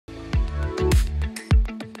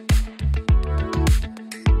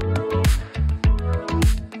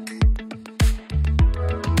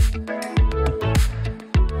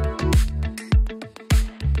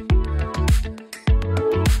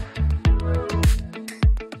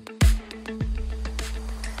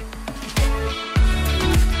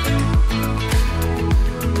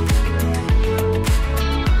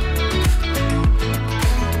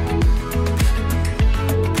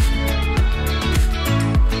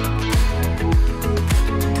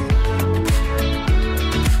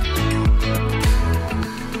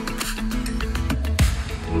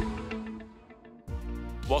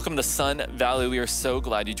Welcome to Sun Valley. We are so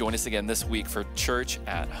glad you joined us again this week for Church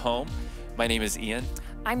at Home. My name is Ian.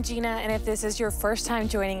 I'm Gina, and if this is your first time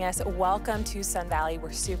joining us, welcome to Sun Valley.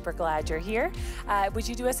 We're super glad you're here. Would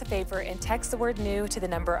you do us a favor and text the word new to the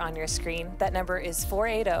number on your screen? That number is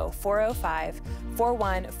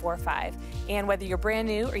 480-405-4145. And whether you're brand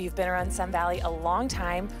new or you've been around Sun Valley a long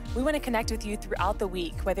time, we want to connect with you throughout the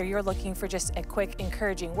week. Whether you're looking for just a quick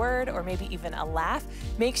encouraging word or maybe even a laugh,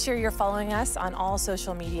 make sure you're following us on all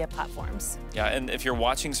social media platforms. Yeah, and if you're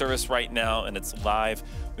watching service right now and it's live,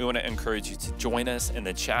 we want to encourage you to join us in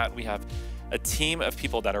the chat. We have a team of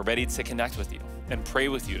people that are ready to connect with you and pray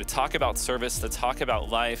with you, to talk about service, to talk about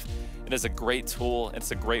life. It is a great tool, and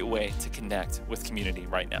it's a great way to connect with community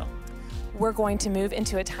right now. We're going to move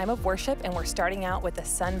into a time of worship, and we're starting out with the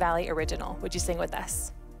Sun Valley original. Would you sing with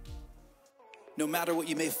us? No matter what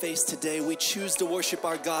you may face today, we choose to worship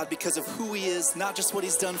our God because of who He is, not just what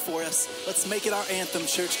He's done for us. Let's make it our anthem,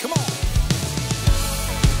 church. Come on.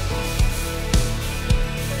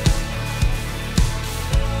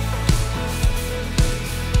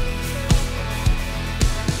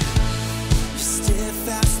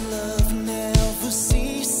 Steadfast love never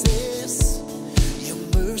ceases. Your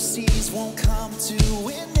mercies won't come to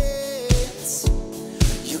an end.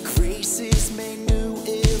 Your grace is made new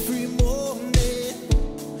every morning,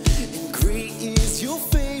 and great is your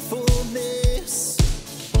faithfulness.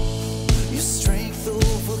 Your strength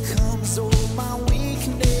overcomes all my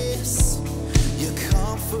weakness. Your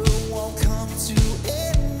comfort won't come to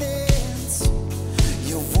an end.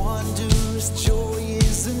 Your wondrous joy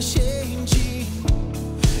isn't changing,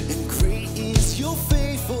 and great is your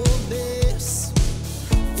faithfulness.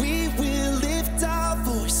 We will lift our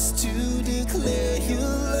voice to declare your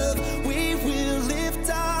love. We will lift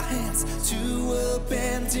our hands to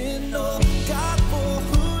abandon all, God, for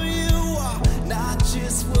who you are, not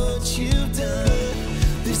just what you've done.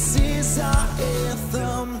 This is our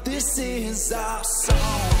anthem, this is our song.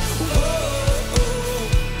 Oh, oh,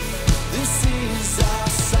 this is our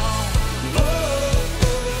song. Oh,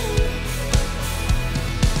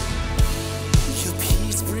 your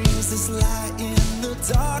peace brings us light in the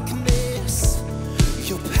darkness.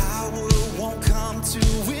 Your power won't come to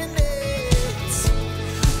an end.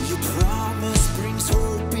 Your promise brings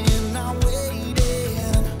hope in our waiting,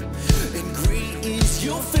 and great is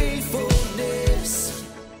your faithfulness.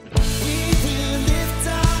 We will lift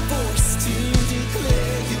our voice to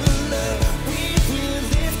declare your love. We will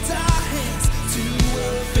lift our hands to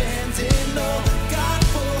abandon all, God,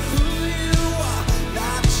 for who you are,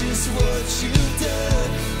 not just what you've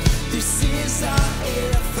done. This is our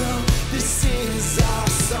anthem, this is our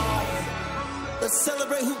song. Let's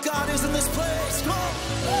celebrate who God is in this place. Come on.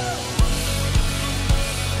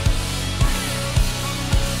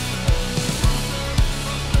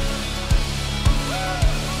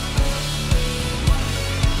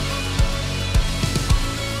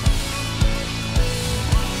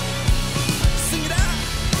 Sing it out.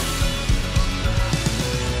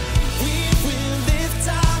 We will lift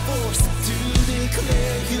our voice to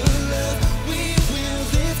declare your love. We will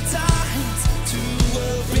lift our hands to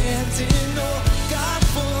abandon all, God,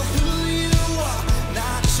 for who you are,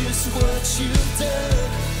 not just what you've done.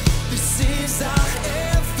 This is our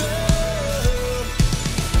anthem.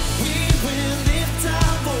 We will lift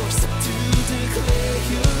our voice to declare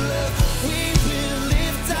your love. We will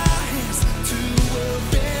lift our hands to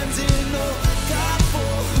abandon all, God,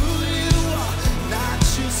 for who you are, not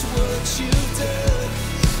just what you've done.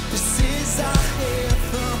 This is our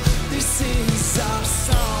anthem, this is our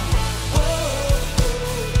song. Oh,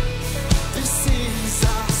 oh, this is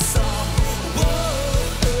our song.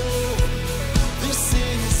 Oh, oh, this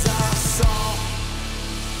is our song.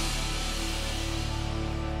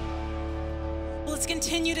 Let's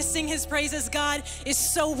continue to sing his praises. God is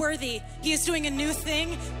so worthy. He is doing a new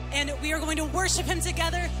thing, and we are going to worship him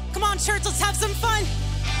together. Come on, church, let's have some fun.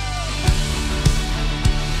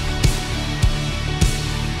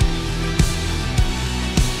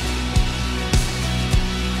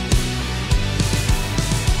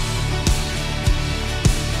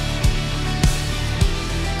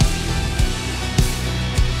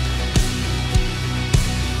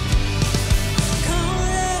 Come,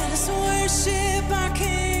 let us worship our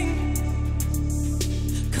King.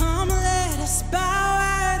 Come, let us bow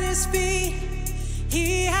at his feet.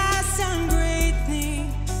 He has done great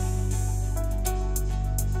things.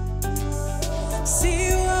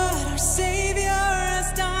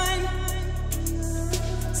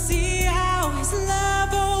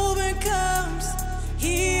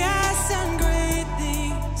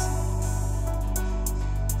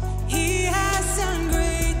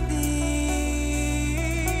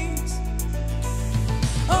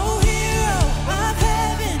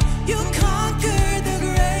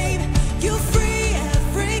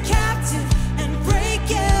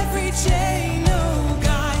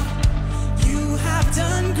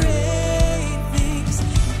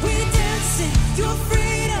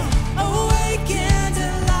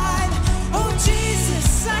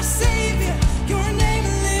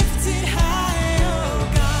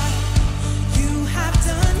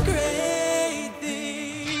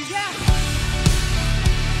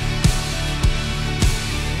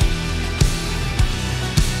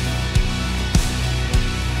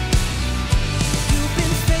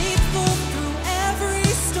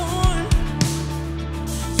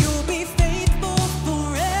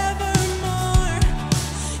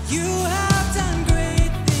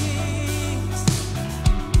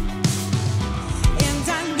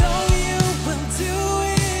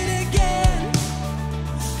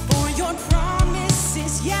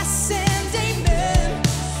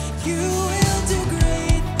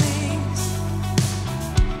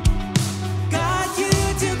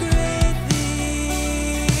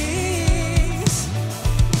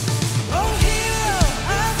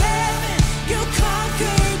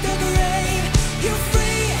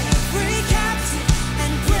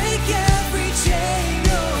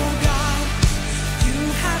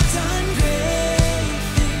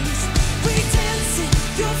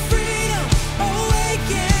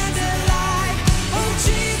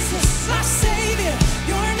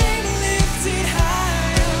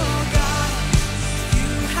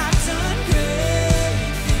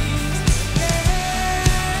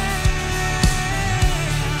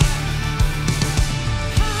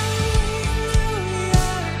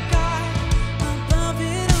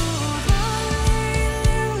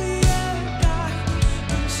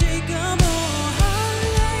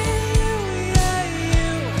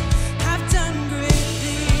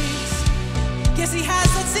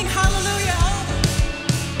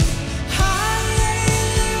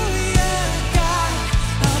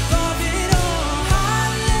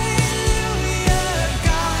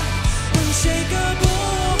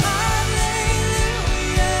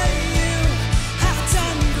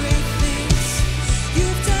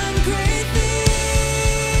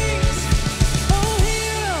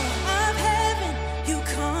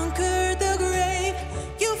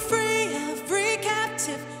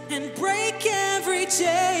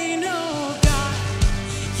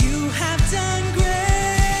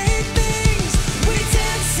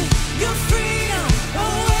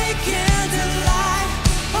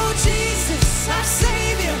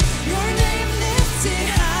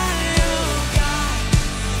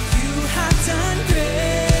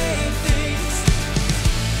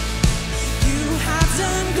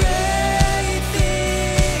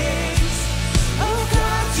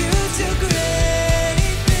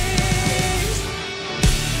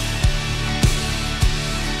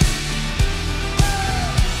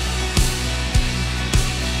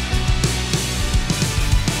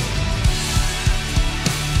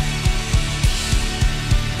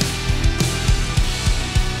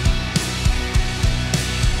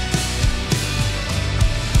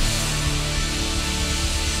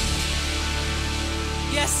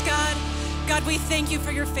 Yes, God. God, we thank you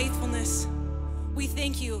for your faithfulness. We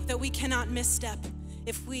thank you that we cannot misstep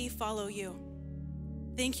if we follow you.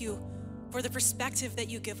 Thank you for the perspective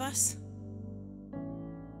that you give us.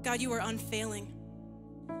 God, you are unfailing.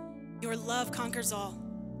 Your love conquers all.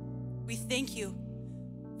 We thank you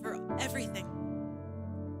for everything.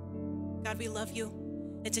 God, we love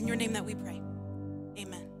you. It's in your name that we pray.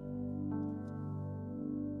 Amen.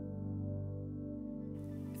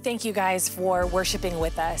 Thank you guys for worshiping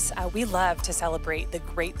with us. We love to celebrate the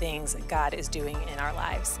great things God is doing in our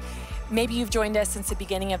lives. Maybe you've joined us since the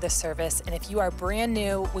beginning of the service, and if you are brand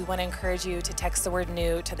new, we want to encourage you to text the word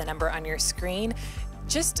new to the number on your screen.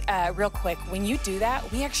 Just real quick, when you do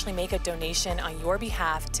that, we actually make a donation on your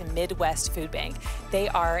behalf to Midwest Food Bank. They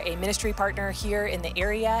are a ministry partner here in the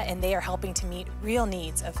area, and they are helping to meet real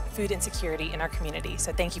needs of food insecurity in our community.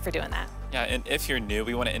 So thank you for doing that. Yeah, and if you're new,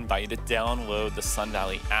 we want to invite you to download the Sun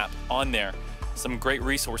Valley app. On there, some great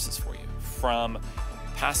resources for you, from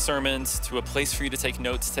past sermons to a place for you to take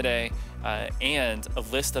notes today, and a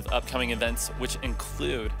list of upcoming events, which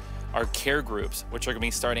include our care groups, which are going to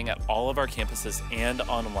be starting at all of our campuses and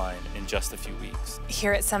online in just a few weeks.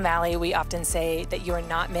 Here at Sun Valley, we often say that you are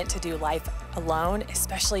not meant to do life alone,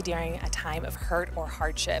 especially during a time of hurt or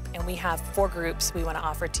hardship. And we have 4 groups we want to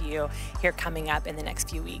offer to you here coming up in the next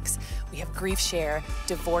few weeks. We have grief share,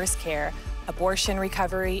 divorce care, abortion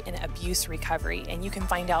recovery, and abuse recovery. And you can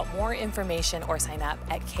find out more information or sign up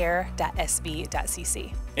at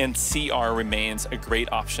care.sv.cc. And CR remains a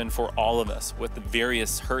great option for all of us with the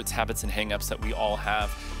various hurts, habits, and hangups that we all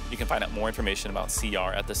have. You can find out more information about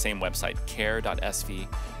CR at the same website, care.sv.cc.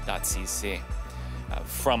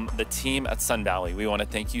 From the team at Sun Valley, we want to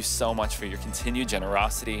thank you so much for your continued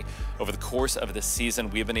generosity. Over the course of this season,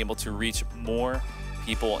 we've been able to reach more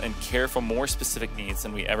people and care for more specific needs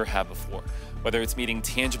than we ever have before. Whether it's meeting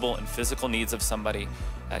tangible and physical needs of somebody,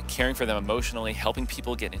 caring for them emotionally, helping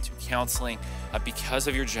people get into counseling, because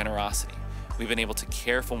of your generosity, we've been able to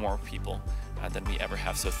care for more people than we ever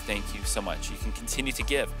have. So thank you so much. You can continue to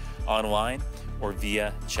give online or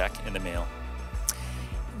via check in the mail.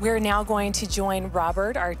 We're now going to join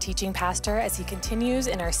Robert, our teaching pastor, as he continues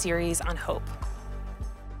in our series on hope.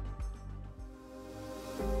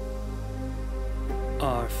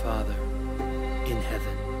 Our Father, in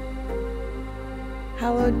heaven,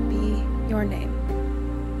 hallowed be your name.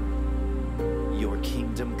 Your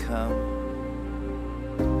kingdom come.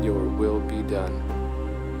 Your will be done.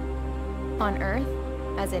 On earth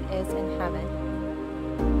as it is in heaven.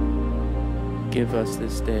 give us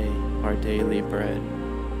this day our daily bread.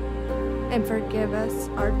 And forgive us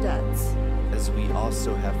our debts, as we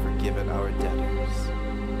also have forgiven our debtors.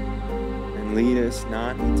 And lead us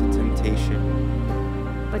not into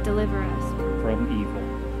temptation, but deliver us from evil.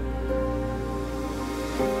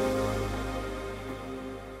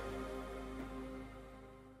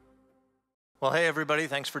 Well, hey, everybody.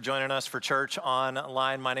 Thanks for joining us for Church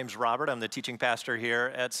Online. My name's Robert. I'm the teaching pastor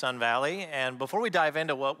here at Sun Valley. And before we dive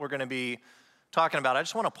into what we're going to be talking about, I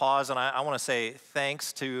just want to pause and I want to say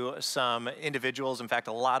thanks to some individuals, in fact,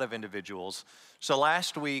 a lot of individuals. So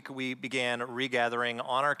last week, we began regathering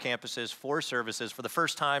on our campuses for services for the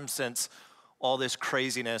first time since all this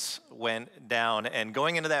craziness went down. And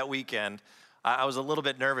going into that weekend, I was a little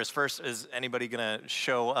bit nervous. First, is anybody going to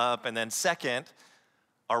show up? And then second,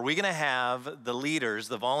 are we going to have the leaders,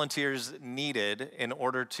 the volunteers needed in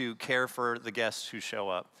order to care for the guests who show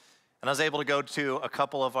up? And I was able to go to a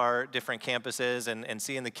couple of our different campuses and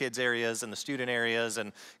see in the kids areas and the student areas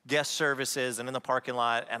and guest services and in the parking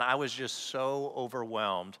lot. And I was just so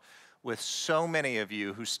overwhelmed with so many of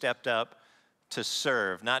you who stepped up to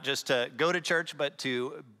serve, not just to go to church, but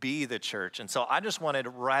to be the church. And so I just wanted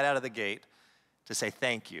right out of the gate to say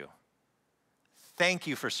thank you. Thank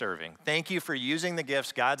you for serving. Thank you for using the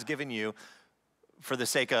gifts God's given you for the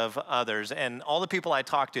sake of others. And all the people I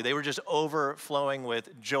talked to, they were just overflowing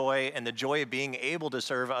with joy and the joy of being able to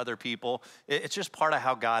serve other people. It's just part of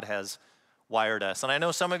how God has wired us. And I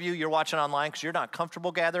know some of you, you're watching online because you're not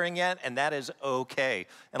comfortable gathering yet, and that is okay.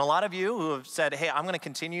 And a lot of you who have said, hey, I'm going to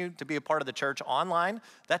continue to be a part of the church online,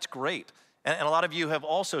 that's great. And a lot of you have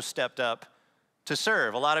also stepped up to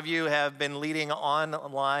serve. A lot of you have been leading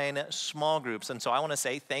online small groups. And so I want to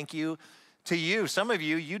say thank you to you. Some of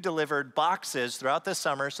you, you delivered boxes throughout the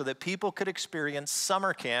summer so that people could experience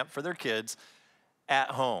summer camp for their kids at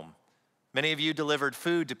home. Many of you delivered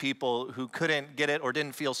food to people who couldn't get it or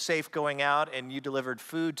didn't feel safe going out, and you delivered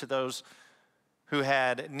food to those who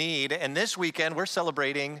had need. And this weekend, we're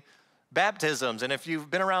celebrating baptisms. And if you've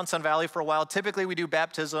been around Sun Valley for a while, typically we do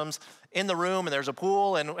baptisms in the room and there's a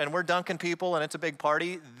pool and we're dunking people and it's a big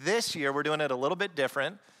party. This year, we're doing it a little bit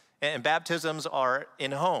different. And baptisms are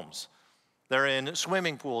in homes. They're in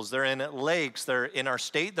swimming pools, they're in lakes, they're in our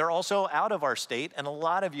state, they're also out of our state, and a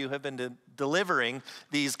lot of you have been delivering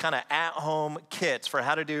these kind of at-home kits for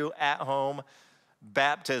how to do at-home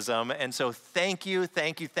baptism. And so thank you,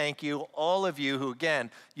 all of you who,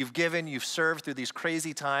 again, you've given, you've served through these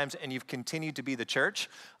crazy times, and you've continued to be the church.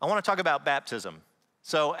 I want to talk about baptism.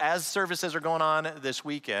 So as services are going on this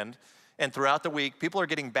weekend and throughout the week, people are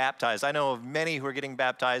getting baptized. I know of many who are getting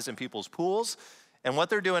baptized in people's pools. And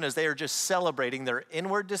what they're doing is they are just celebrating their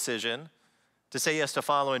inward decision to say yes to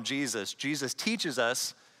following Jesus. Jesus teaches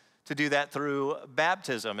us to do that through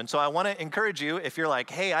baptism. And so I want to encourage you, if you're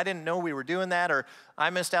like, hey, I didn't know we were doing that, or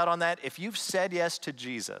I missed out on that. If you've said yes to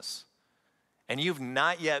Jesus and you've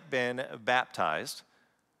not yet been baptized,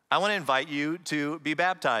 I want to invite you to be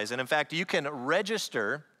baptized. And in fact, you can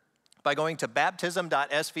register by going to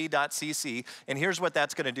baptism.sv.cc. And here's what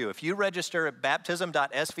that's going to do. If you register at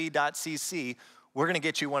baptism.sv.cc, we're going to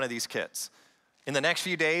get you one of these kits. In the next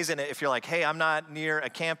few days, and if you're like, hey, I'm not near a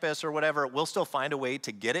campus or whatever, we'll still find a way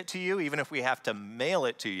to get it to you, even if we have to mail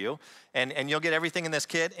it to you. And you'll get everything in this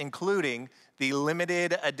kit, including the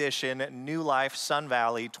limited edition New Life Sun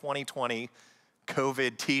Valley 2020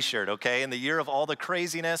 COVID t-shirt, okay? In the year of all the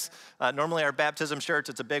craziness, normally our baptism shirts,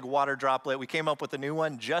 it's a big water droplet. We came up with a new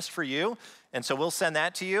one just for you, and so we'll send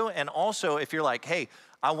that to you. And also, if you're like, hey,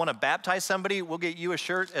 I want to baptize somebody, we'll get you a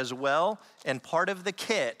shirt as well. And part of the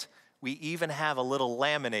kit, we even have a little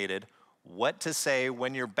laminated what to say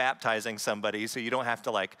when you're baptizing somebody, so you don't have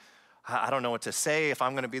to like, I don't know what to say if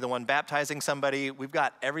I'm going to be the one baptizing somebody. We've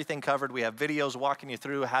got everything covered. We have videos walking you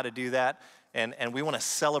through how to do that, and we want to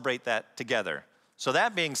celebrate that together. So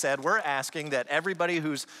that being said, we're asking that everybody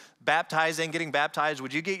who's baptizing, getting baptized,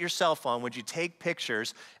 would you get your cell phone, would you take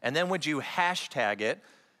pictures, and then would you hashtag it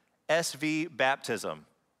SV Baptism?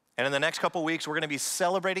 And in the next couple weeks, we're going to be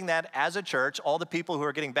celebrating that as a church, all the people who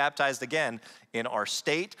are getting baptized again in our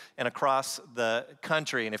state and across the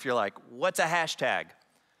country. And if you're like, what's a hashtag?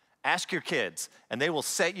 Ask your kids, and they will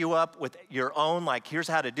set you up with your own, like, here's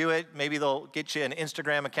how to do it. Maybe they'll get you an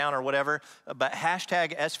Instagram account or whatever, but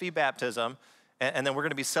hashtag SV Baptism, and then we're going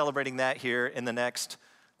to be celebrating that here in the next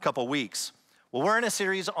couple weeks. Well, we're in a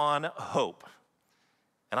series on hope.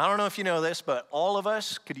 And I don't know if you know this, but all of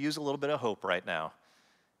us could use a little bit of hope right now.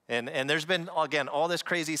 And there's been, again, all this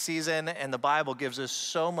crazy season, and the Bible gives us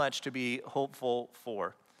so much to be hopeful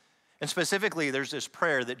for. And specifically, there's this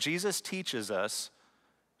prayer that Jesus teaches us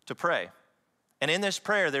to pray. And in this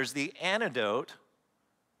prayer, there's the antidote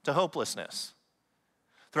to hopelessness.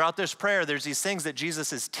 Throughout this prayer, there's these things that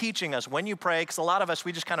Jesus is teaching us when you pray, because a lot of us,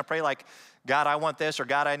 we just kind of pray like, God, I want this, or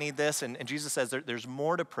God, I need this. And Jesus says there's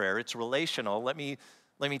more to prayer. It's relational. Let me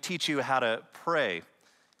teach you how to pray.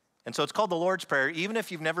 And so it's called the Lord's Prayer. Even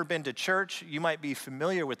if you've never been to church, you might be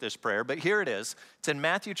familiar with this prayer, but here it is. It's in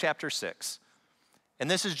Matthew chapter 6. And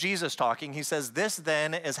this is Jesus talking. He says, this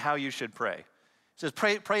then is how you should pray. He says,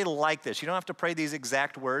 pray like this. You don't have to pray these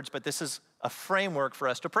exact words, but this is a framework for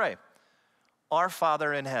us to pray. Our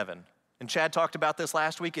Father in heaven. And Chad talked about this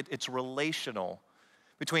last week. It's relational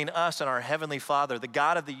between us and our Heavenly Father, the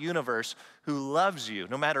God of the universe who loves you,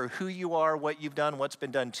 no matter who you are, what you've done, what's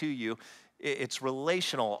been done to you. It's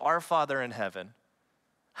relational. Our Father in heaven,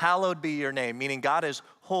 hallowed be your name, meaning God is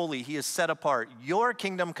holy. He is set apart. Your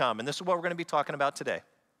kingdom come, and this is what we're going to be talking about today.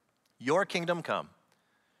 Your kingdom come.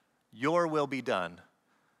 Your will be done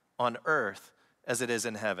on earth as it is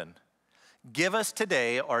in heaven. Give us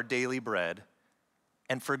today our daily bread,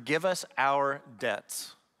 and forgive us our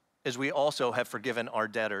debts, as we also have forgiven our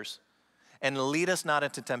debtors. And lead us not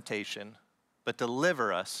into temptation, but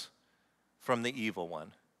deliver us from the evil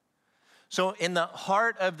one. So in the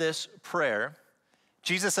heart of this prayer,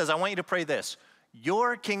 Jesus says, I want you to pray this,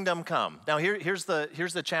 your kingdom come. Now here's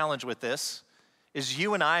the challenge with this, is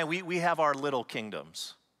you and I, we have our little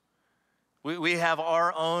kingdoms. We have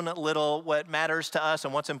our own little, what matters to us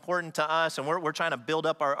and what's important to us, and we're trying to build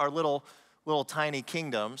up our little tiny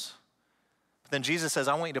kingdoms. But then Jesus says,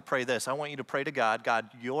 I want you to pray this. I want you to pray to God, God,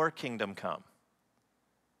 your kingdom come.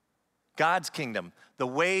 God's kingdom, the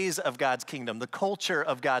ways of God's kingdom, the culture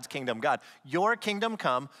of God's kingdom. God, your kingdom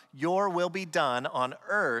come, your will be done on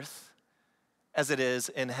earth as it is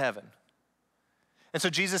in heaven. And so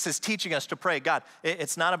Jesus is teaching us to pray, God,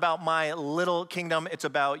 it's not about my little kingdom, it's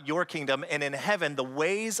about your kingdom. And in heaven, the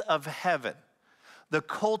ways of heaven, the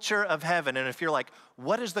culture of heaven. And if you're like,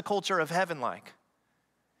 what is the culture of heaven like?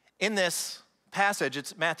 In this passage,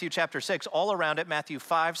 it's Matthew chapter 6. All around it, Matthew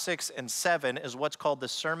 5, 6, and 7 is what's called the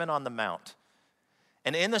Sermon on the Mount.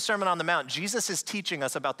 And in the Sermon on the Mount, Jesus is teaching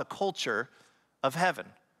us about the culture of heaven.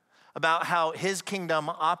 about how his kingdom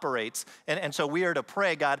operates. And so we are to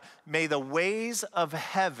pray, God, may the ways of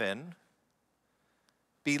heaven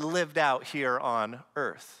be lived out here on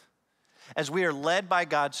earth. As we are led by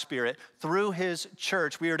God's Spirit through his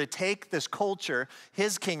church, we are to take this culture,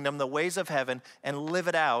 his kingdom, the ways of heaven, and live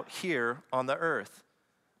it out here on the earth.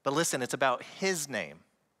 But listen, it's about his name.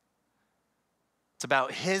 It's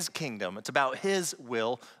about his kingdom. It's about his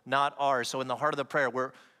will, not ours. So in the heart of the prayer,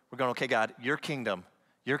 we're going, okay, God, your kingdom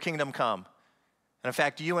come. And in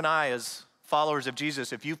fact, you and I, as followers of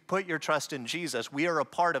Jesus, if you've put your trust in Jesus, we are a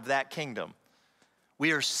part of that kingdom.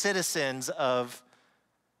 We are citizens of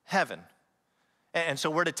heaven. And so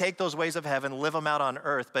we're to take those ways of heaven, live them out on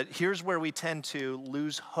earth. But here's where we tend to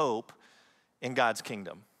lose hope in God's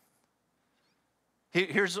kingdom.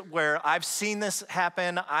 Here's where I've seen this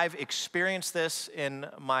happen. I've experienced this in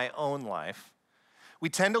my own life. We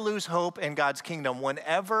tend to lose hope in God's kingdom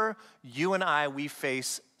whenever you and we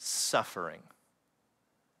face suffering.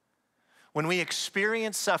 When we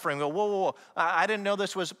experience suffering, we go, whoa, I didn't know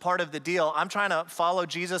this was part of the deal. I'm trying to follow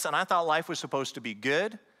Jesus, and I thought life was supposed to be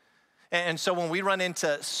good. And so when we run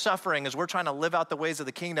into suffering as we're trying to live out the ways of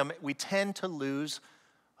the kingdom, we tend to lose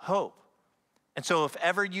hope. And so if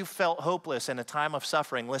ever you felt hopeless in a time of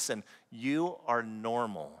suffering, listen, you are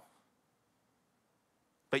normal.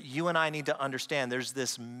 But you and I need to understand there's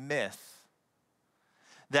this myth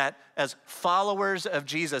that as followers of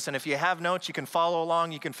Jesus, and if you have notes, you can follow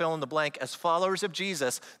along, you can fill in the blank. As followers of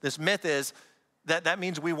Jesus, this myth is that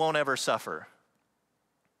means we won't ever suffer.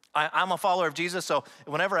 I'm a follower of Jesus, so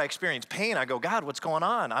whenever I experience pain, I go, God, what's going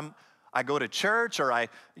on? I go to church, or I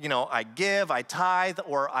give, I tithe,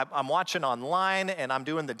 or I'm watching online, and I'm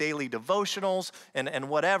doing the daily devotionals, and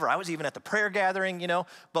whatever. I was even at the prayer gathering,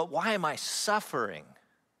 but why am I suffering?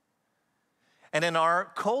 And in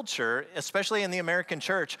our culture, especially in the American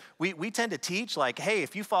church, we tend to teach like, hey,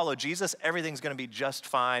 if you follow Jesus, everything's gonna be just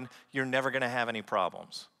fine. You're never gonna have any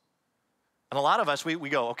problems. And a lot of us, we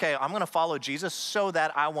go, okay, I'm gonna follow Jesus so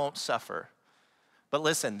that I won't suffer. But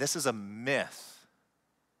listen, this is a myth.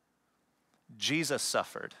 Jesus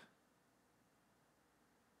suffered.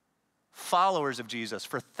 Followers of Jesus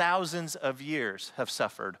for thousands of years have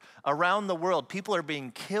suffered. Around the world, people are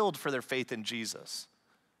being killed for their faith in Jesus.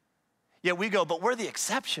 Yet we go, but we're the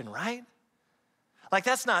exception, right? Like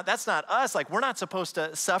that's not us. Like we're not supposed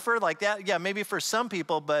to suffer like that. Yeah, maybe for some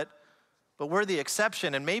people, but we're the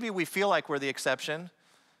exception, and maybe we feel like we're the exception.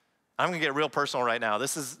 I'm gonna get real personal right now.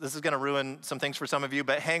 This is gonna ruin some things for some of you,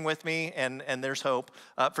 but hang with me, and there's hope.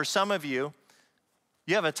 For some of you,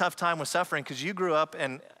 you have a tough time with suffering because you grew up,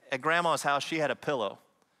 and at grandma's house, she had a pillow.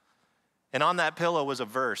 And on that pillow was a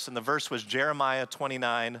verse, and the verse was Jeremiah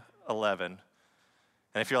 29:11.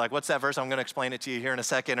 And if you're like, what's that verse? I'm gonna explain it to you here in a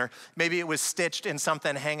second. Or maybe it was stitched in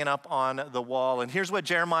something hanging up on the wall. And here's what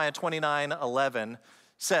Jeremiah 29:11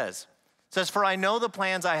 says. It says, for I know the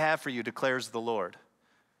plans I have for you, declares the Lord.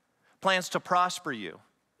 Plans to prosper you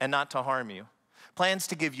and not to harm you. Plans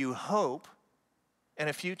to give you hope and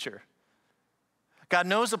a future. God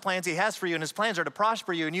knows the plans he has for you, and his plans are to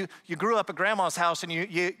prosper you. And you grew up at grandma's house, and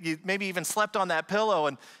you maybe even slept on that pillow.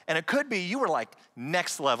 And it could be you were like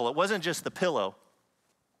next level. It wasn't just the pillow.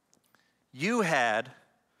 You had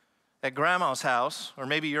at grandma's house, or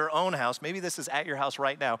maybe your own house, maybe this is at your house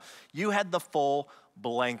right now, you had the full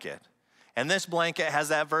blanket. And this blanket has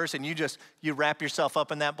that verse, and you wrap yourself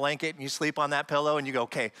up in that blanket, and you sleep on that pillow, and you go,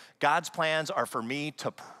 okay, God's plans are for me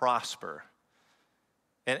to prosper.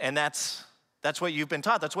 And that's what you've been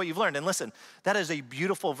taught. That's what you've learned. And listen, that is a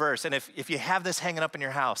beautiful verse. And if you have this hanging up in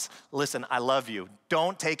your house, listen, I love you.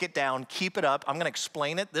 Don't take it down. Keep it up. I'm going to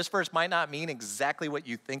explain it. This verse might not mean exactly what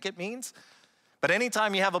you think it means, but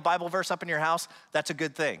anytime you have a Bible verse up in your house, that's a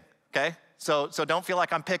good thing, okay? So don't feel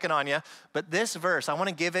like I'm picking on you. But this verse, I want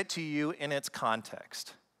to give it to you in its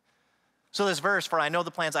context. So this verse, for I know the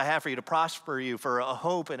plans I have for you to prosper you, for a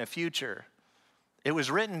hope and a future, it was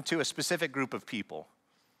written to a specific group of people.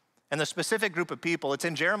 And the specific group of people, it's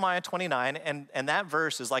in Jeremiah 29, and that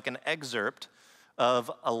verse is like an excerpt of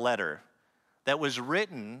a letter that was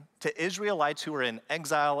written to Israelites who were in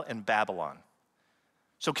exile in Babylon.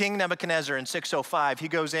 So King Nebuchadnezzar in 605, he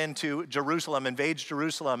goes into Jerusalem, invades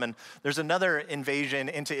Jerusalem, and there's another invasion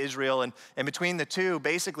into Israel. And between the two,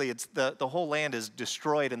 basically, it's the whole land is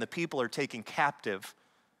destroyed, and the people are taken captive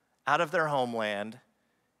out of their homeland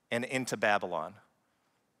and into Babylon.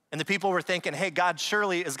 And the people were thinking, hey, God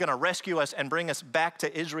surely is gonna rescue us and bring us back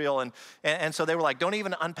to Israel. And so they were like, don't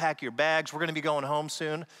even unpack your bags. We're gonna be going home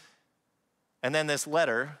soon. And then this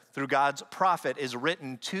letter, through God's prophet, is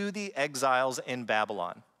written to the exiles in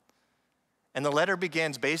Babylon. And the letter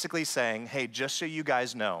begins basically saying, hey, just so you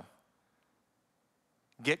guys know,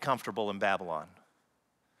 get comfortable in Babylon.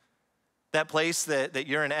 That place that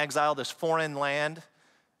you're in exile, this foreign land,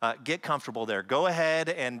 get comfortable there. Go ahead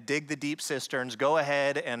and dig the deep cisterns. Go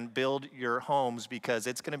ahead and build your homes, because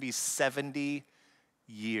it's going to be 70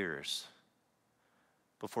 years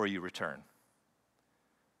before you return.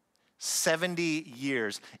 70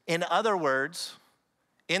 years. In other words,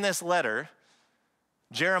 in this letter,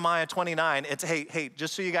 Jeremiah 29, it's, hey,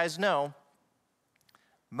 just so you guys know,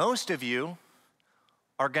 most of you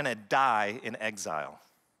are going to die in exile.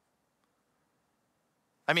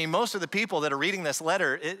 I mean, most of the people that are reading this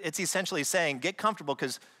letter, it's essentially saying, get comfortable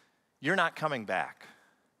because you're not coming back.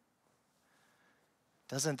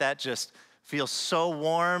 Doesn't that just feel so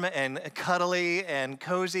warm and cuddly and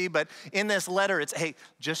cozy? But in this letter, it's, hey,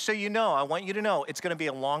 just so you know, I want you to know it's going to be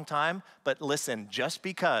a long time, but listen, just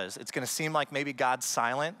because it's going to seem like maybe God's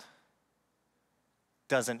silent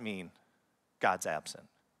doesn't mean God's absent.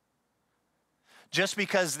 Just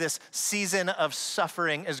because this season of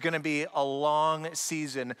suffering is going to be a long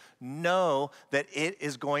season, know that it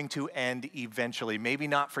is going to end eventually. Maybe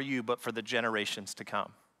not for you, but for the generations to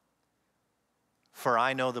come. For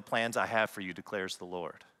I know the plans I have for you, declares the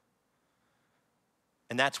Lord.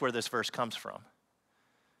 And that's where this verse comes from.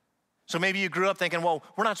 So maybe you grew up thinking, well,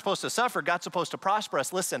 we're not supposed to suffer. God's supposed to prosper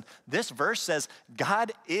us. Listen, this verse says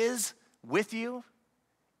God is with you.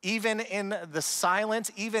 Even in the silence,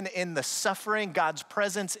 even in the suffering, God's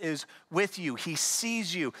presence is with you. He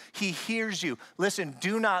sees you. He hears you. Listen,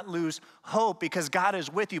 do not lose hope because God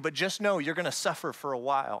is with you, but just know you're going to suffer for a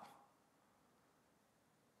while.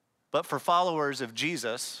 But for followers of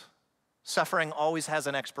Jesus, suffering always has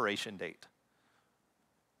an expiration date.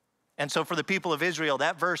 And so for the people of Israel,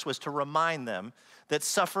 that verse was to remind them that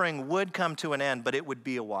suffering would come to an end, but it would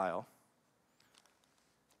be a while.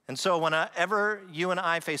 And so whenever you and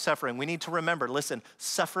I face suffering, we need to remember, listen,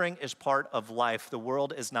 suffering is part of life. The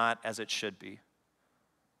world is not as it should be.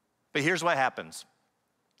 But here's what happens.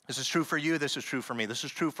 This is true for you. This is true for me. This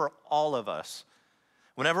is true for all of us.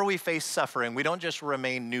 Whenever we face suffering, we don't just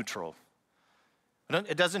remain neutral.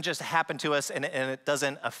 It doesn't just happen to us and it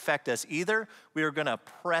doesn't affect us either. We are going to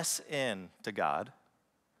press in to God.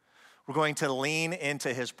 We're going to lean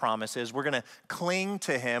into his promises. We're going to cling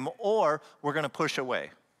to him, or we're going to push away.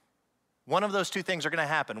 One of those two things are going to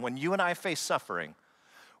happen. When you and I face suffering,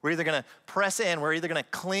 we're either going to press in, we're either going to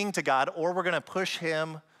cling to God, or we're going to push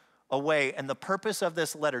him away. And the purpose of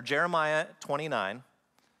this letter, Jeremiah 29,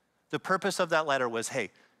 the purpose of that letter was,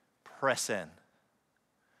 hey, press in.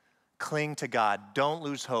 Cling to God. Don't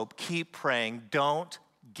lose hope. Keep praying. Don't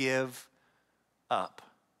give up.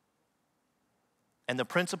 And the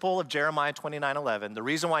principle of Jeremiah 29:11, the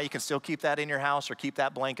reason why you can still keep that in your house or keep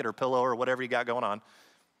that blanket or pillow or whatever you got going on,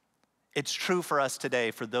 it's true for us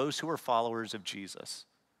today, for those who are followers of Jesus.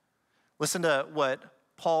 Listen to what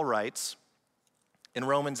Paul writes in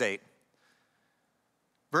Romans 8.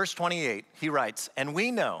 Verse 28, he writes, and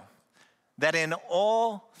we know that in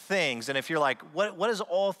all things, and if you're like, what does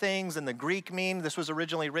all things in the Greek mean? This was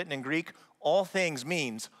originally written in Greek. All things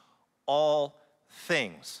means all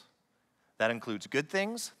things. That includes good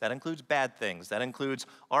things, that includes bad things, that includes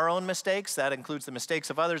our own mistakes, that includes the mistakes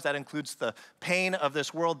of others, that includes the pain of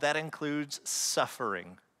this world, that includes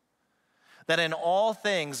suffering. That in all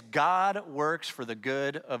things, God works for the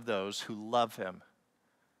good of those who love him,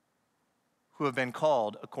 who have been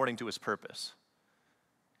called according to his purpose.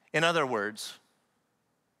 In other words,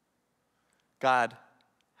 God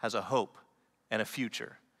has a hope and a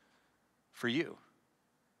future for you.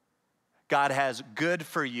 God has good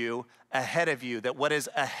for you ahead of you, that what is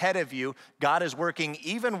ahead of you, God is working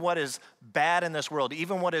even what is bad in this world,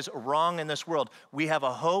 even what is wrong in this world. We have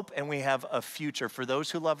a hope and we have a future for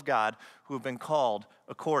those who love God, who have been called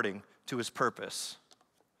according to his purpose.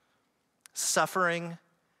 Suffering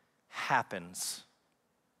happens.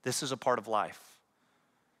 This is a part of life.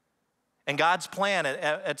 And God's plan,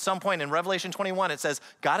 at some point in Revelation 21, it says,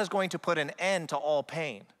 God is going to put an end to all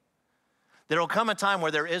pain. There will come a time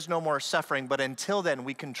where there is no more suffering, but until then,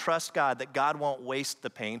 we can trust God that God won't waste the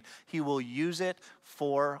pain. He will use it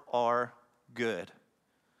for our good.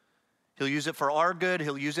 He'll use it for our good.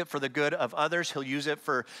 He'll use it for the good of others. He'll use it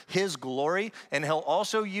for his glory, and he'll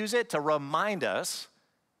also use it to remind us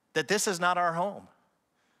that this is not our home.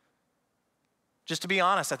 Just to be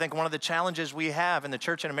honest, I think one of the challenges we have in the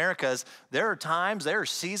church in America is there are times, there are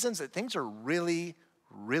seasons that things are really,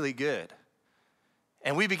 really good.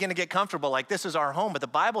 And we begin to get comfortable like this is our home. But the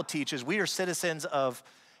Bible teaches we are citizens of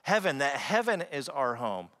heaven, that heaven is our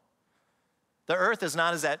home. The earth is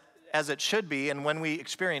not as it should be. And when we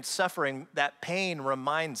experience suffering, that pain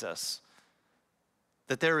reminds us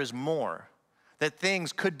that there is more, that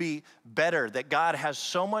things could be better, that God has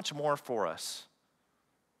so much more for us.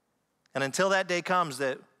 And until that day comes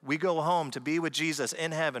that we go home to be with Jesus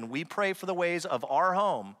in heaven, we pray for the ways of our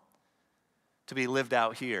home to be lived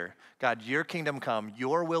out here. God, your kingdom come,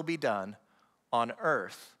 your will be done on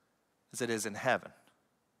earth as it is in heaven.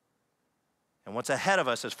 And what's ahead of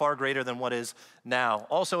us is far greater than what is now.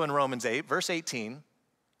 Also in Romans 8, verse 18,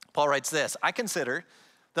 Paul writes this, I consider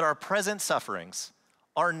that our present sufferings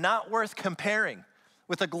are not worth comparing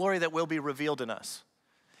with the glory that will be revealed in us.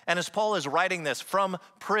 And as Paul is writing this from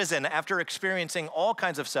prison after experiencing all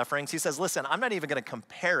kinds of sufferings, he says, listen, I'm not even going to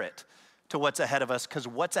compare it to what's ahead of us because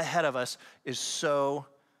what's ahead of us is so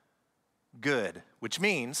good, which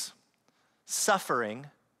means suffering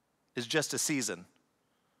is just a season.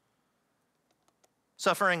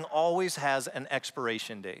 Suffering always has an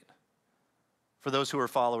expiration date for those who are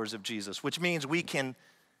followers of Jesus, which means we can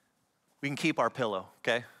keep our pillow,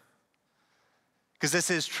 okay? Because this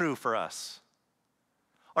is true for us.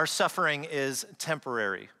 Our suffering is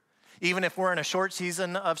temporary, even if we're in a short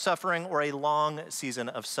season of suffering or a long season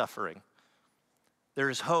of suffering. There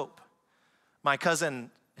is hope. My cousin,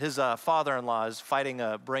 his father-in-law is fighting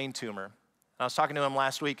a brain tumor. I was talking to him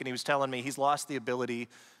last week, and he was telling me he's lost the ability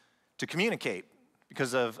to communicate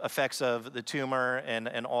because of effects of the tumor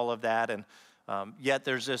and all of that. And yet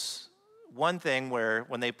there's this one thing where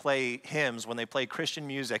when they play hymns, when they play Christian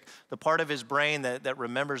music, the part of his brain that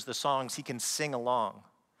remembers the songs, he can sing along.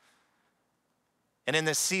 And in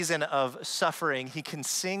this season of suffering, he can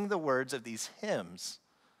sing the words of these hymns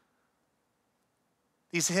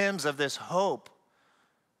of this hope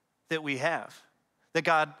that we have, that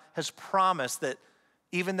God has promised that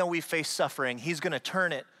even though we face suffering, he's going to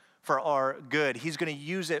turn it for our good. He's going to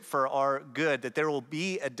use it for our good, that there will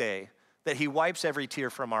be a day that he wipes every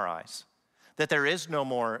tear from our eyes, that there is no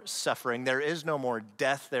more suffering, there is no more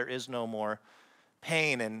death, there is no more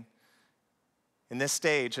pain. And in this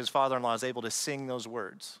stage, his father-in-law is able to sing those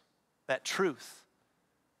words, that truth.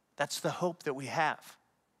 That's the hope that we have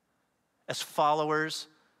as followers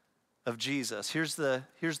of Jesus. Here's the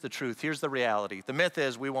truth. Here's the reality. The myth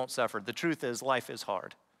is we won't suffer. The truth is life is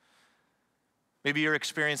hard. Maybe you're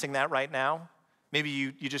experiencing that right now. Maybe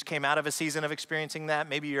you just came out of a season of experiencing that.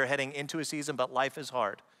 Maybe you're heading into a season, but life is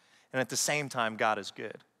hard. And at the same time, God is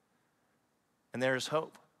good. And there is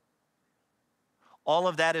hope. All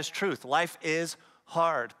of that is truth. Life is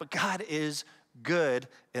hard, but God is good,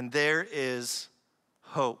 and there is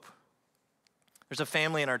hope. There's a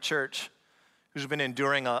family in our church who's been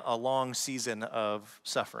enduring a long season of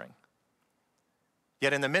suffering.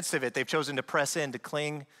 Yet in the midst of it, they've chosen to press in, to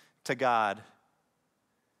cling to God,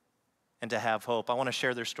 and to have hope. I want to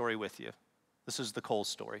share their story with you. This is the Cole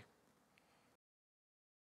story.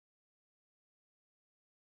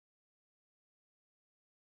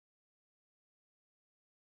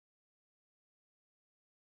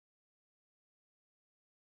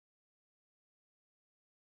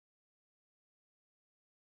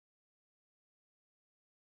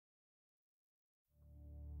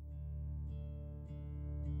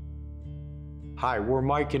 Hi, we're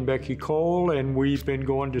Mike and Becky Cole, and we've been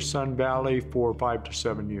going to Sun Valley for 5 to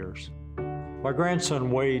 7 years. My grandson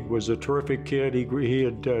Wade was a terrific kid. He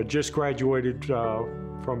had just graduated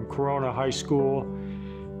from Corona High School.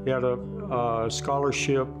 He had a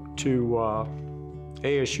scholarship to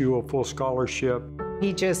ASU, a full scholarship.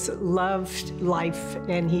 He just loved life,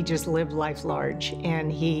 and he just lived life large.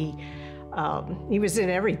 And he was in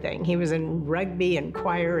everything. He was in rugby and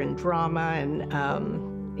choir and drama,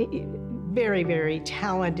 and very, very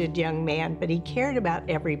talented young man, but he cared about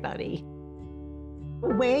everybody.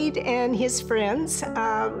 Wade and his friends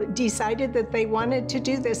decided that they wanted to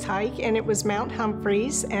do this hike, and it was Mount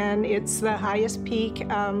Humphreys, and it's the highest peak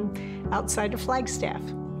outside of Flagstaff.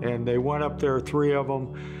 And they went up there, 3 of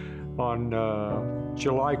them, on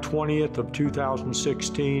July 20th of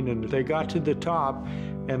 2016, and they got to the top,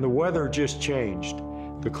 and the weather just changed.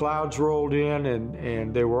 The clouds rolled in,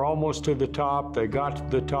 and they were almost to the top. They got to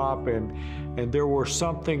the top, and there were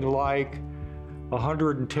something like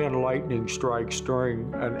 110 lightning strikes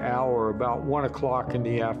during an hour, about 1 o'clock in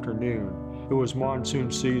the afternoon. It was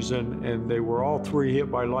monsoon season, and they were all 3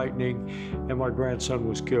 hit by lightning, and my grandson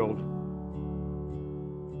was killed.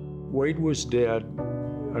 Wade was dead.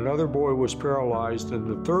 Another boy was paralyzed, and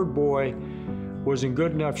the third boy was in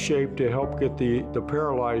good enough shape to help get the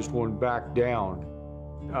paralyzed one back down.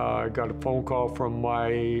 I got a phone call from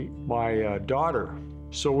my daughter.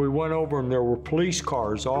 So we went over, and there were police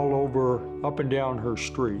cars all over, up and down her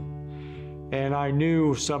street. And I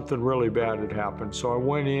knew something really bad had happened. So I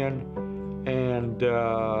went in, and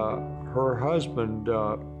her husband,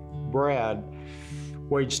 Brad,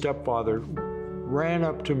 Wade's stepfather, ran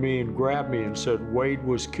up to me and grabbed me and said, Wade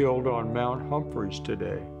was killed on Mount Humphreys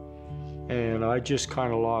today. And I just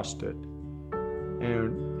kind of lost it.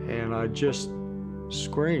 And I just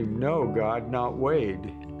screamed, no, God, not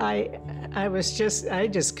Wade. I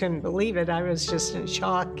just couldn't believe it. I was just in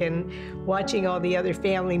shock, and watching all the other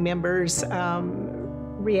family members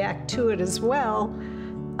react to it as well.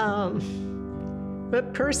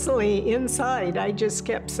 But personally, inside, I just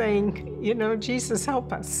kept saying, you know, Jesus,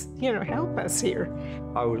 help us. You know, help us here.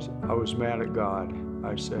 I was mad at God.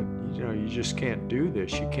 I said, you know, you just can't do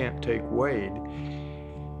this. You can't take Wade.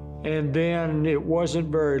 And then it wasn't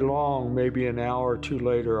very long, maybe an hour or two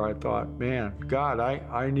later, I thought, man, God,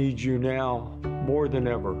 I need you now more than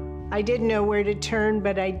ever. I didn't know where to turn,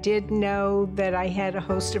 but I did know that I had a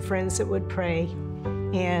host of friends that would pray.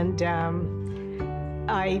 And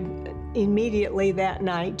I immediately that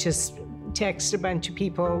night just texted a bunch of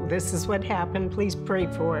people, this is what happened, please pray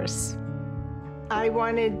for us. I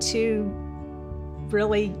wanted to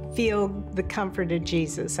really feel the comfort of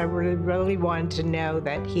Jesus. I really wanted to know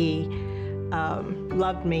that he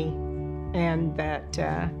loved me and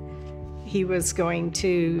that he was going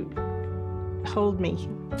to hold me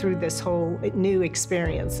through this whole new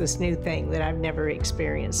experience, this new thing that I've never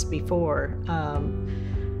experienced before,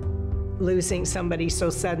 losing somebody so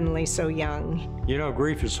suddenly, so young. You know,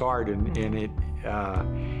 grief is hard, and it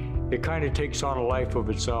kind of takes on a life of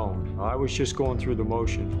its own. I was just going through the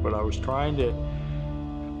motions, but I was trying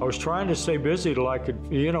to stay busy till I could,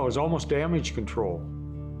 you know, it was almost damage control.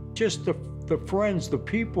 Just the friends, the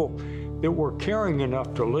people that were caring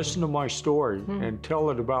enough to listen to my story and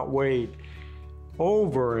tell it about Wade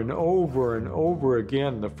over and over and over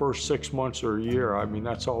again the first 6 months or a year. I mean,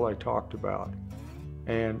 that's all I talked about.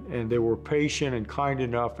 And they were patient and kind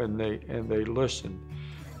enough, and they listened.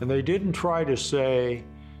 And they didn't try to say,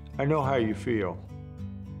 I know how you feel.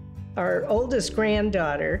 Our oldest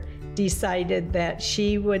granddaughter decided that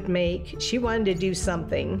she wanted to do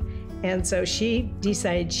something, and so she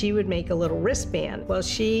decided she would make a little wristband. Well,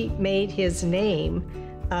 she made his name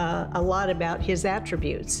a lot about his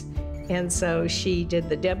attributes. And so she did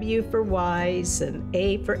the W for wise, and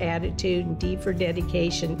A for attitude, and D for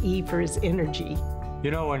dedication, E for his energy. You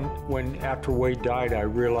know, when after Wade died, I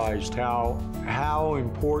realized how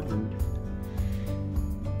important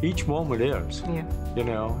each moment is. Yeah. You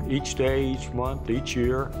know, each day, each month, each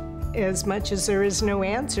year. As much as there is no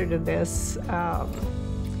answer to this,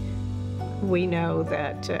 we know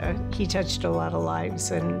that he touched a lot of lives,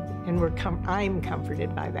 and I'm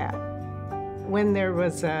comforted by that. When there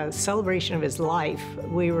was a celebration of his life,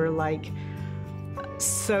 we were like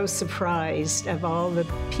so surprised of all the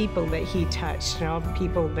people that he touched and all the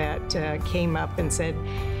people that came up and said,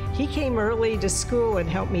 he came early to school and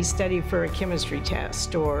helped me study for a chemistry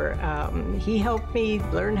test, or he helped me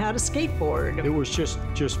learn how to skateboard. It was just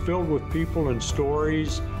filled with people and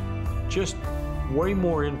stories, just way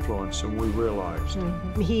more influence than we realized.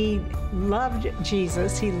 He loved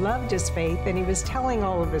Jesus, he loved his faith, and he was telling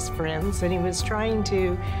all of his friends, and he was trying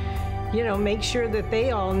to, you know, make sure that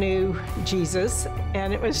they all knew Jesus.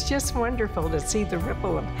 And it was just wonderful to see the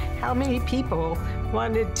ripple of how many people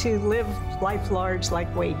wanted to live life large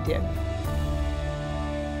like Wade did.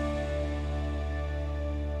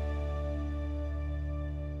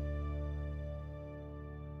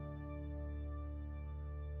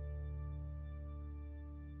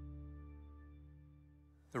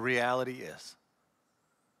 The reality is,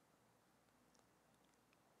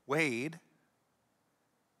 Wade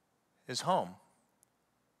is home.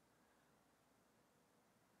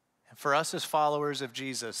 And for us as followers of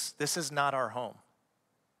Jesus, this is not our home.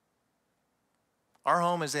 Our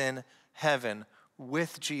home is in heaven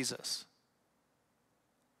with Jesus.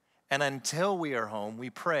 And until we are home, we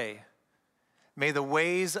pray, may the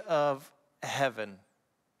ways of heaven,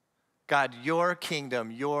 God, your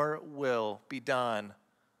kingdom, your will be done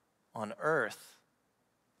on earth,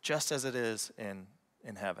 just as it is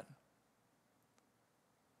in heaven.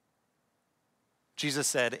 Jesus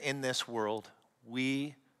said, in this world,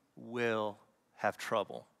 we will have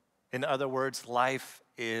trouble. In other words, life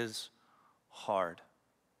is hard.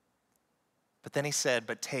 But then he said,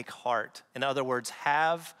 but take heart. In other words,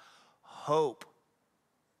 have hope.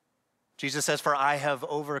 Jesus says, for I have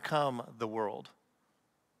overcome the world.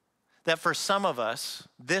 That for some of us,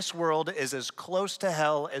 this world is as close to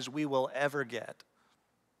hell as we will ever get.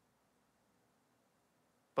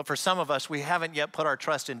 But for some of us, we haven't yet put our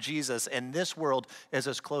trust in Jesus, and this world is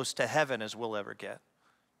as close to heaven as we'll ever get.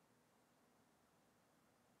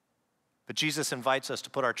 But Jesus invites us to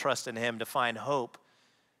put our trust in him, to find hope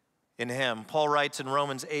in him. Paul writes in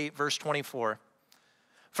Romans 8, verse 24,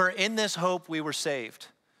 for in this hope we were saved.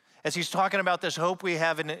 As he's talking about this hope we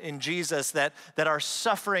have in Jesus, that our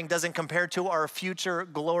suffering doesn't compare to our future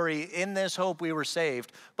glory. In this hope we were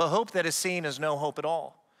saved, but hope that is seen is no hope at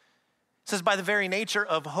all. It says by the very nature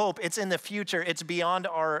of hope, it's in the future, it's beyond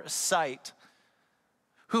our sight.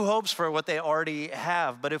 Who hopes for what they already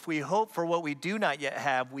have? But if we hope for what we do not yet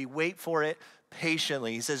have, we wait for it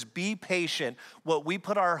patiently. He says, be patient. What we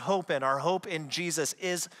put our hope in Jesus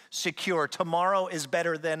is secure. Tomorrow is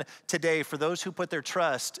better than today for those who put their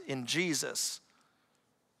trust in Jesus.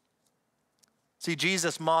 See,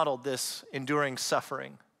 Jesus modeled this enduring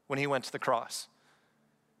suffering when he went to the cross.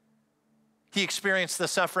 He experienced the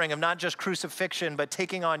suffering of not just crucifixion, but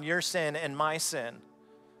taking on your sin and my sin.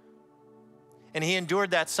 And he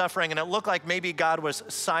endured that suffering, and it looked like maybe God was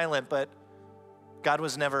silent, but God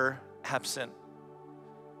was never absent.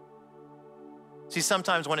 See,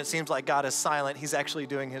 sometimes when it seems like God is silent, he's actually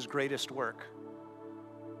doing his greatest work.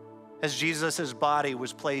 As Jesus' body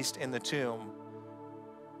was placed in the tomb,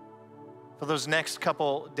 for those next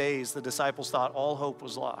couple days, the disciples thought all hope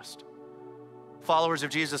was lost. Followers of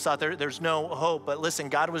Jesus thought there's no hope, but listen,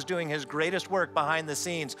 God was doing his greatest work behind the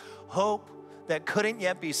scenes. Hope that couldn't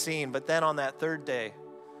yet be seen, but then on that third day,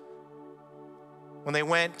 when they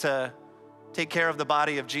went to take care of the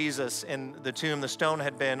body of Jesus in the tomb, the stone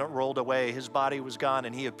had been rolled away, his body was gone,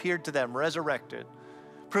 and he appeared to them resurrected,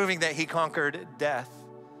 proving that he conquered death,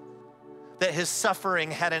 that his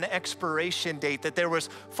suffering had an expiration date, that there was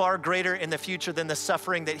far greater in the future than the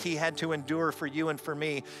suffering that he had to endure for you and for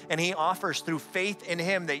me. And he offers through faith in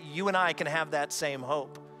him that you and I can have that same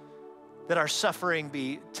hope, that our suffering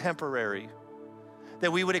be temporary,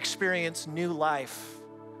 that we would experience new life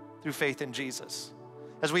through faith in Jesus.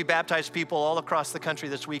 As we baptize people all across the country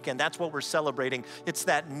this weekend, that's what we're celebrating. It's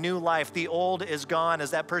that new life. The old is gone.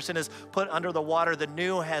 As that person is put under the water, the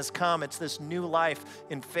new has come. It's this new life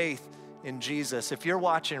in faith in Jesus. If you're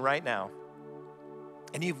watching right now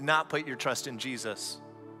and you've not put your trust in Jesus,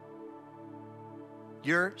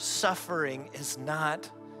 your suffering is not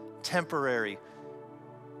temporary.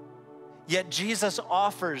 Yet Jesus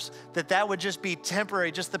offers that would just be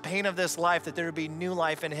temporary, just the pain of this life, that there would be new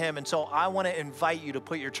life in him. And so I want to invite you to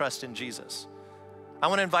put your trust in Jesus. I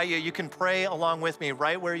want to invite you, you can pray along with me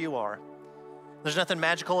right where you are. There's nothing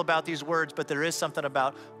magical about these words, but there is something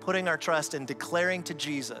about putting our trust and declaring to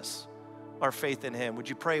Jesus our faith in him. Would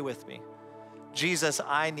you pray with me? Jesus,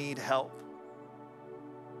 I need help.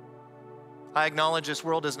 I acknowledge this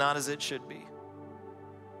world is not as it should be,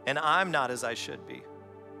 and I'm not as I should be.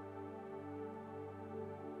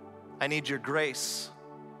 I need your grace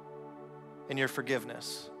and your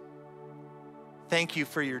forgiveness. Thank you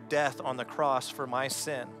for your death on the cross for my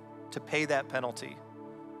sin to pay that penalty.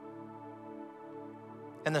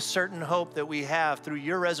 And the certain hope that we have through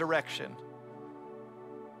your resurrection,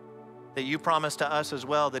 that you promised to us as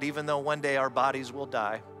well, that even though one day our bodies will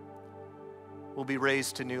die, we'll be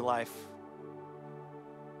raised to new life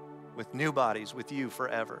with new bodies, with you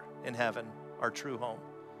forever in heaven, our true home.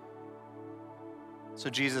 So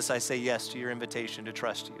Jesus, I say yes to your invitation to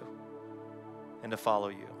trust you and to follow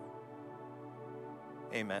you.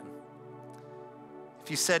 Amen. If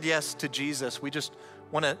you said yes to Jesus, we just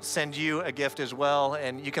want to send you a gift as well,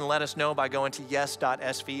 and you can let us know by going to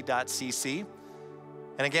yes.sv.cc.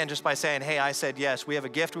 And again, just by saying, hey, I said yes, we have a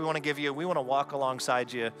gift we want to give you. We want to walk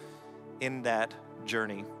alongside you in that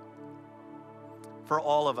journey. For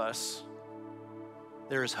all of us,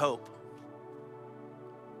 there is hope.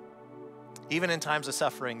 Even in times of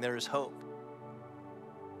suffering, there is hope.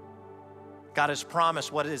 God has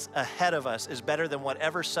promised what is ahead of us is better than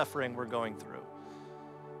whatever suffering we're going through.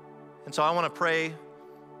 And so I want to pray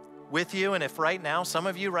with you, and if right now, some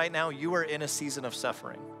of you right now, you are in a season of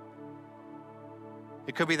suffering.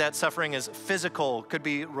 It could be that suffering is physical, could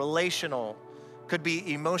be relational, could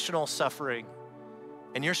be emotional suffering,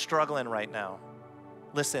 and you're struggling right now.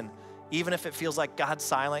 Listen, even if it feels like God's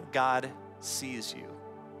silent, God sees you.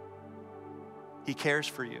 He cares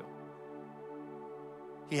for you.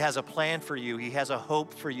 He has a plan for you. He has a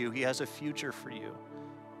hope for you. He has a future for you.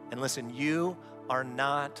 And listen, you are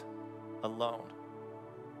not alone.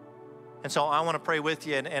 And so I want to pray with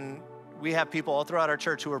you, and we have people all throughout our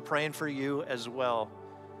church who are praying for you as well.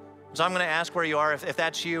 So I'm going to ask where you are, if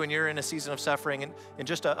that's you and you're in a season of suffering, and in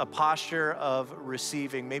just a posture of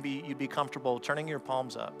receiving, maybe you'd be comfortable turning your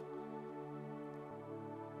palms up.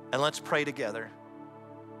 And let's pray together.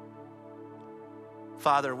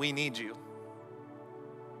 Father, we need you.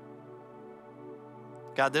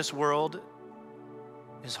 God, this world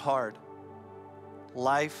is hard.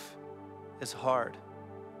 Life is hard.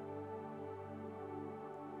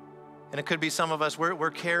 And it could be some of us,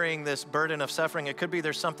 we're carrying this burden of suffering. It could be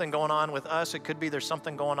there's something going on with us. It could be there's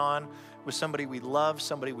something going on with somebody we love,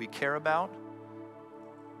 somebody we care about.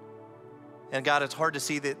 And God, it's hard to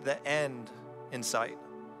see the end in sight.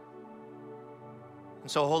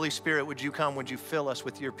 And so, Holy Spirit, would you come? Would you fill us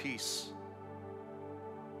with your peace?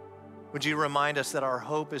 Would you remind us that our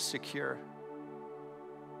hope is secure?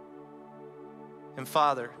 And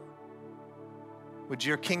Father, would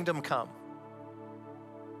your kingdom come?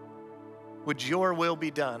 Would your will be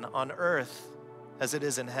done on earth as it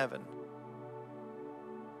is in heaven?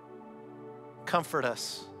 Comfort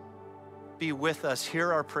us. Be with us.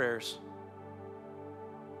 Hear our prayers.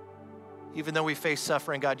 Even though we face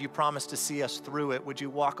suffering, God, you promise to see us through it. Would you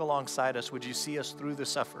walk alongside us? Would you see us through the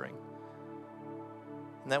suffering?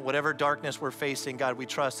 And that whatever darkness we're facing, God, we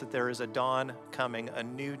trust that there is a dawn coming, a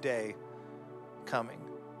new day coming.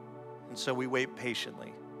 And so we wait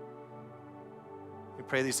patiently. We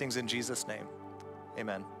pray these things in Jesus' name.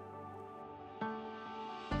 Amen.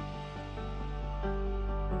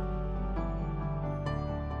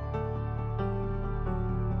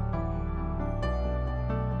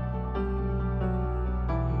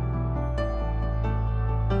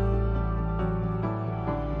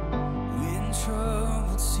 When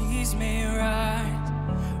trouble sees me rise,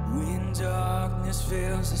 when darkness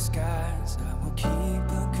fills the skies, I will keep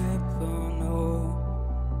a grip on hope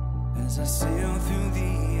as I sail through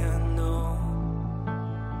the unknown.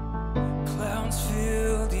 Clouds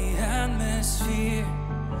fill the atmosphere,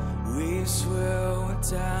 waves swell with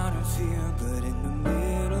doubt and fear, but in the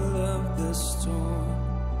middle of the storm,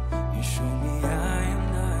 you show me I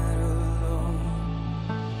am not alone.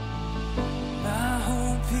 My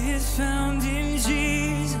hope is found in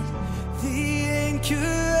Jesus, the anchor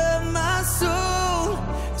of my soul,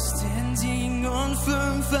 standing on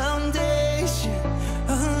firm foundation,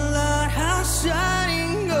 a lighthouse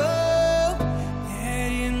shining hope.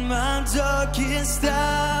 Yet in my darkest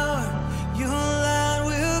hour, your light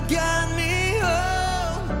will guide me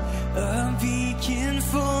home, a beacon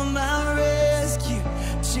for my rescue,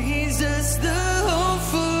 Jesus, the hope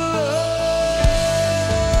for all.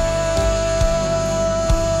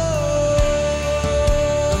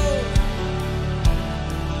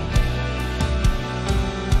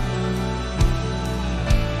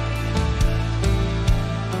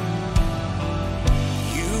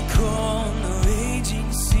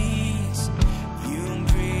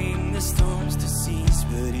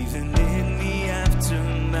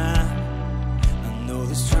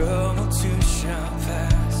 Trouble too shall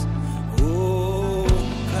pass. Oh,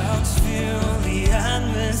 clouds fill the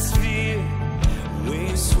atmosphere,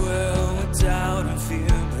 waves swell with doubt and fear,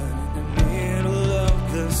 but in the middle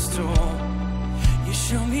of the storm, you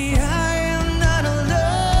show me I am not alone.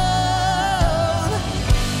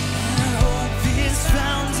 And hope is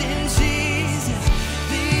found in Jesus,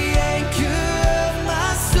 the anchor of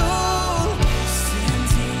my soul,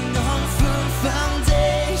 standing on firm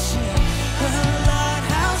foundation,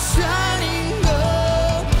 shining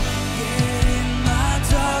hope. Yet in my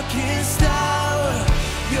darkest hour,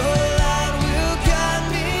 your light will guide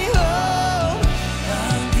me home, a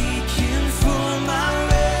beacon for my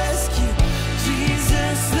rescue,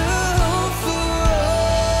 Jesus, the hope for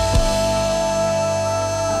all.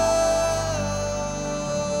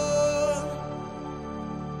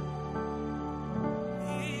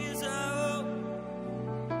 He's our hope.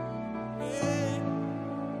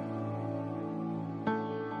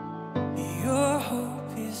 Your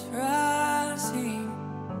hope is rising,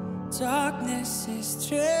 darkness is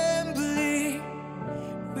trembling.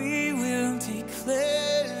 We will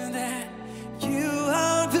declare that you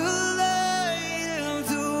are the light of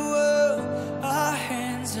the world. Our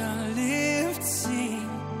hands are lifting,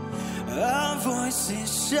 our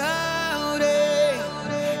voices shouting.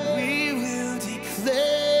 We will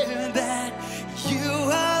declare that you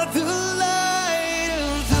are the light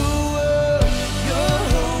of the world. Your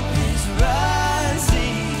hope is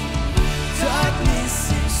rising, darkness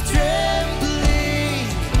is trembling.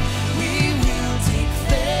 We will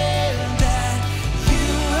declare that you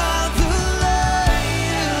are the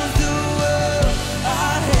light of the world.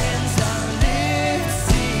 Our hands are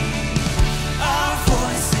lifting, our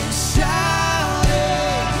voices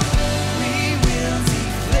shouting. We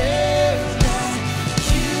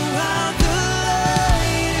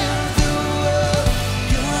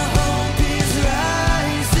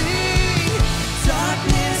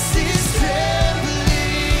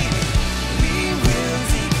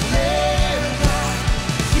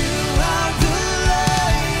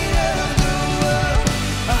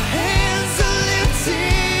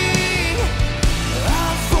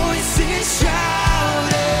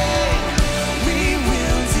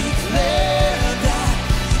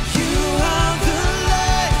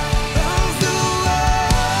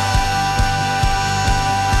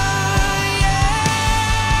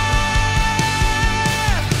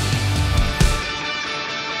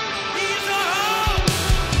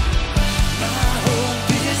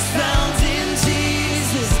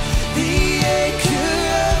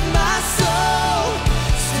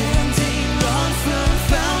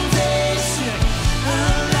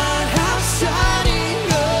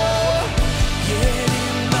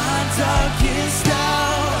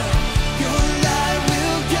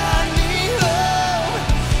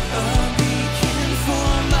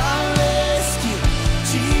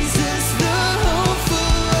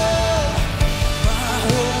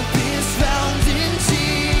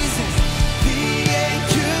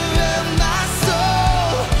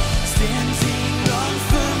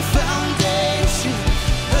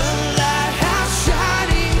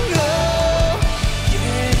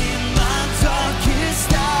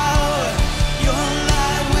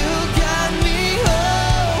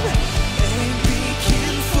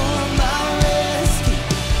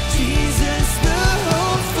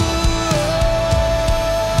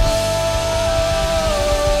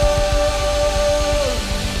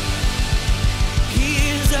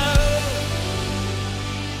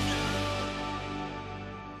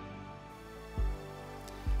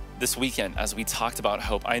This weekend, as we talked about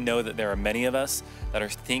hope, I know that there are many of us that are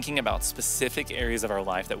thinking about specific areas of our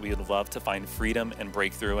life that we would love to find freedom and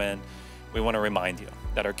breakthrough in. We want to remind you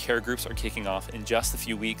that our care groups are kicking off in just a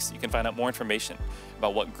few weeks. You can find out more information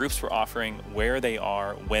about what groups we're offering, where they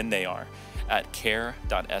are, when they are, at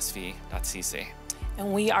care.sv.cc.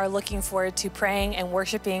 And we are looking forward to praying and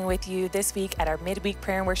worshiping with you this week at our midweek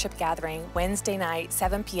prayer and worship gathering, Wednesday night,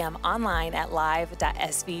 7 p.m. online at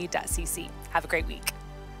live.sv.cc. Have a great week.